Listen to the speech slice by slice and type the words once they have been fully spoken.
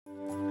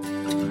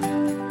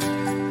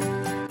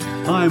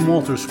Hi, I'm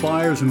Walter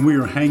Spires, and we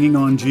are hanging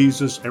on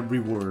Jesus every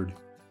word.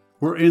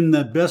 We're in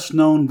the best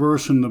known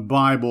verse in the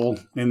Bible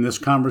in this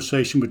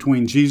conversation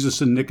between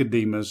Jesus and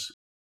Nicodemus.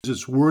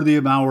 It's worthy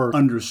of our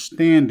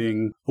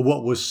understanding of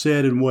what was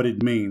said and what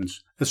it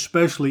means,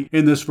 especially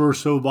in this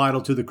verse so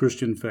vital to the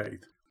Christian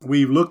faith.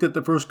 We've looked at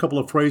the first couple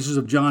of phrases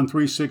of John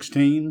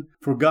 3:16.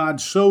 For God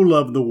so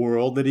loved the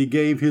world that he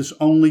gave his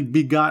only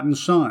begotten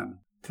Son.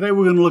 Today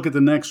we're going to look at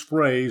the next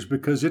phrase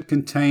because it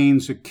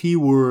contains a key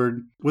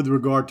word with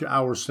regard to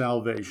our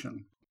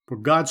salvation. For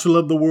God so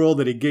loved the world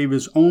that he gave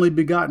his only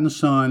begotten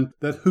Son,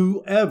 that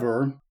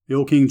whoever, the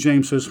old King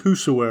James says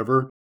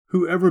whosoever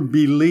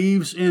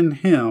believes in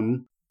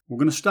him. We're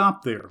going to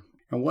stop there.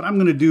 And what I'm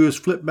going to do is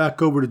flip back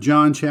over to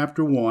John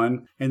chapter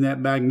 1 and that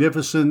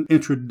magnificent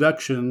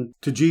introduction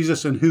to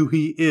Jesus and who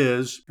he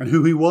is and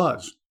who he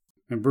was.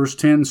 And verse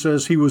 10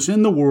 says, he was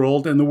in the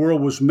world and the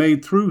world was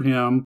made through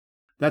him.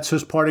 That's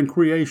his part in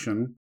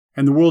creation.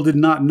 And the world did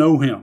not know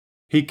him.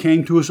 He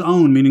came to his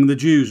own, meaning the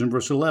Jews, in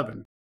verse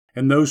 11.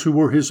 And those who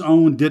were his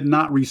own did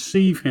not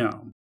receive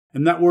him.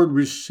 And that word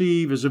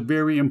receive is a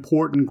very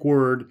important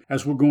word,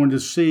 as we're going to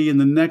see in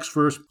the next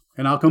verse.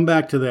 And I'll come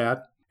back to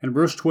that. In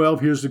verse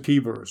 12, here's the key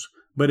verse.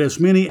 But as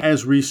many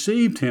as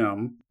received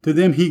him, to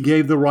them he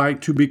gave the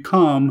right to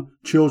become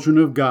children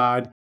of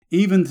God,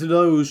 even to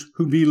those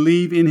who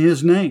believe in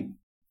his name.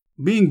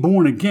 Being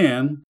born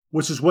again,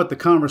 which is what the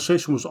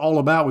conversation was all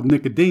about with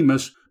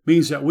Nicodemus,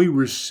 means that we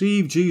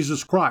receive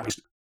Jesus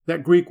Christ.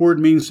 That Greek word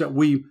means that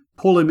we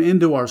pull him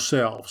into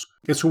ourselves.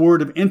 It's a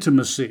word of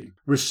intimacy,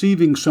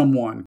 receiving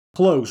someone,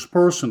 close,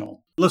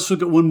 personal. Let's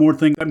look at one more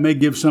thing that may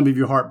give some of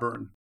you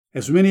heartburn.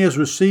 As many as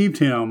received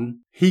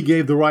him, he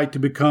gave the right to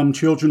become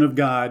children of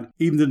God,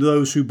 even to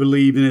those who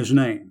believe in his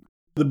name.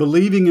 The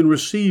believing and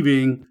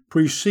receiving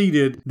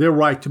preceded their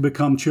right to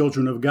become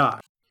children of God.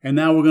 And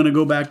now we're going to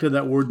go back to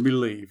that word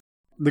believe.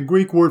 The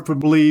Greek word for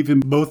believe in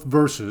both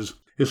verses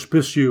is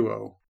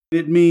pisteuo.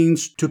 It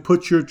means to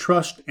put your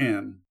trust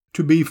in,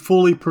 to be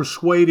fully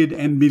persuaded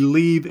and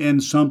believe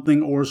in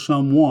something or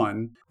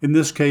someone, in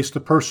this case, the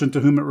person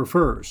to whom it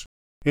refers.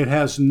 It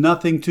has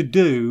nothing to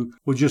do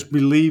with just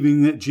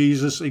believing that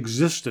Jesus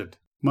existed.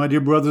 My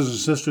dear brothers and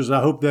sisters,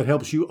 I hope that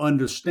helps you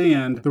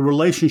understand the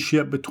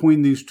relationship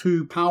between these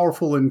two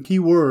powerful and key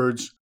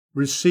words,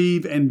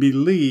 receive and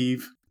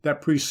believe,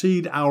 that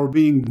precede our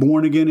being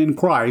born again in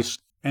Christ.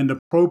 And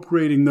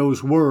appropriating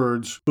those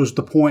words was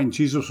the point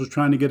Jesus was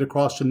trying to get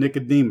across to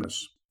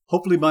Nicodemus.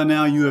 Hopefully by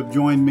now you have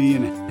joined me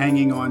in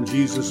hanging on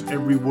Jesus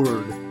every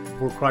word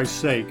for Christ's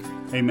sake.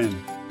 Amen.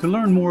 To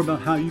learn more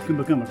about how you can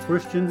become a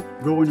Christian,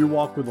 grow in your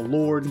walk with the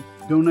Lord,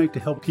 donate to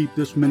help keep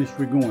this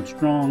ministry going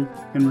strong,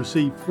 and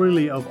receive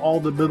freely of all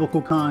the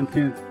biblical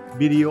content,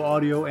 video,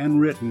 audio, and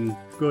written,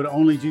 go to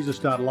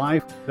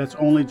onlyjesus.life. That's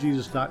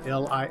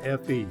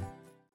onlyjesus.life.